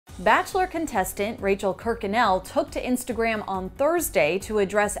Bachelor contestant Rachael Kirkconnell took to Instagram on Thursday to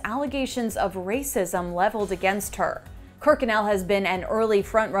address allegations of racism leveled against her. Kirkconnell has been an early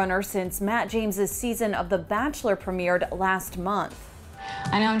frontrunner since Matt James's season of The Bachelor premiered last month.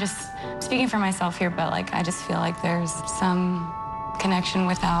 I know I'm just speaking for myself here, but I just feel like there's some connection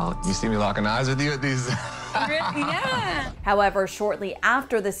without. You see me locking eyes with you at these? Yeah. However, shortly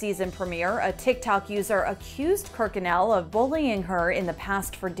after the season premiere, a TikTok user accused Kirkconnell of bullying her in the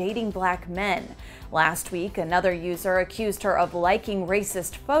past for dating black men. Last week, another user accused her of liking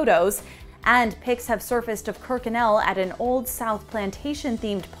racist photos, and pics have surfaced of Kirkconnell at an Old South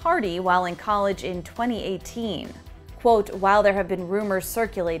plantation-themed party while in college in 2018. Quote, "While there have been rumors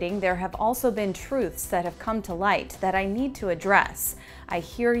circulating, there have also been truths that have come to light that I need to address. I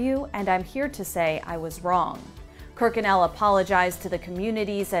hear you, and I'm here to say I was wrong." Kirkconnell apologized to the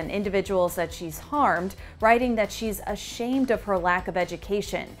communities and individuals that she's harmed, writing that she's ashamed of her lack of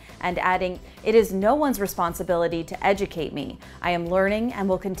education, and adding, "It is no one's responsibility to educate me. I am learning and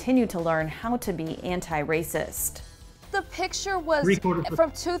will continue to learn how to be anti-racist." The picture was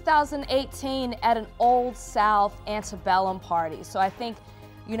from 2018 at an Old South antebellum party. So I think,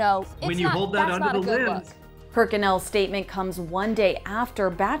 when you hold that under the lens. Kirkconnell's statement comes one day after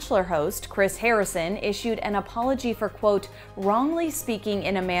Bachelor host Chris Harrison issued an apology for, quote, "wrongly speaking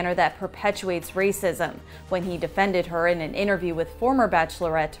in a manner that perpetuates racism," when he defended her in an interview with former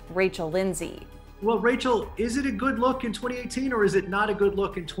Bachelorette Rachel Lindsay. Well, Rachel, is it a good look in 2018 or is it not a good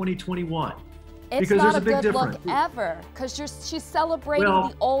look in 2021? It's because not there's a a big good difference. look ever, because she's celebrating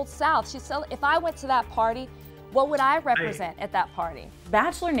the Old South. If I went to that party, what would I represent at that party?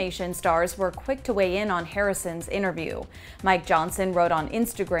 Bachelor Nation stars were quick to weigh in on Harrison's interview. Mike Johnson wrote on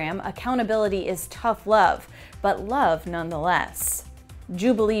Instagram, "Accountability is tough love, but love nonetheless."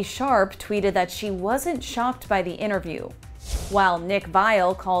 Jubilee Sharpe tweeted that she wasn't shocked by the interview, while Nick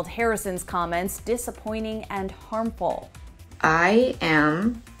Viall called Harrison's comments disappointing and harmful. I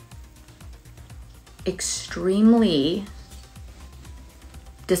am extremely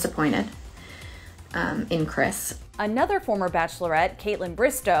disappointed in Chris. Another former Bachelorette, Katilyn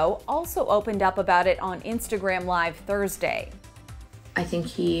Bristowe, also opened up about it on Instagram Live Thursday. I think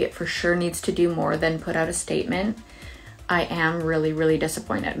he for sure needs to do more than put out a statement. I am really, really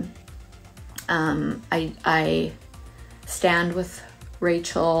disappointed. I stand with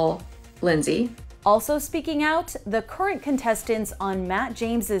Rachel Lindsay. Also speaking out, the current contestants on Matt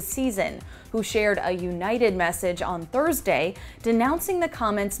James's season, who shared a united message on Thursday denouncing the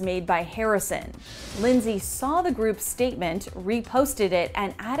comments made by Harrison. Lindsay saw the group's statement, reposted it,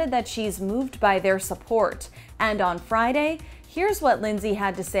 and added that she's moved by their support. And on Friday, here's what Lindsay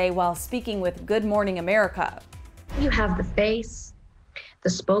had to say while speaking with Good Morning America. You have the face, the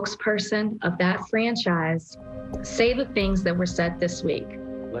spokesperson of that franchise, say the things that were said this week.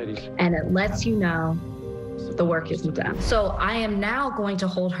 Ladies. And it lets you know the work isn't done. So I am now going to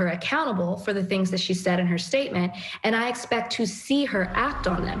hold her accountable for the things that she said in her statement, and I expect to see her act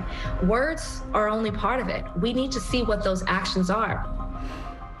on them. Words are only part of it. We need to see what those actions are.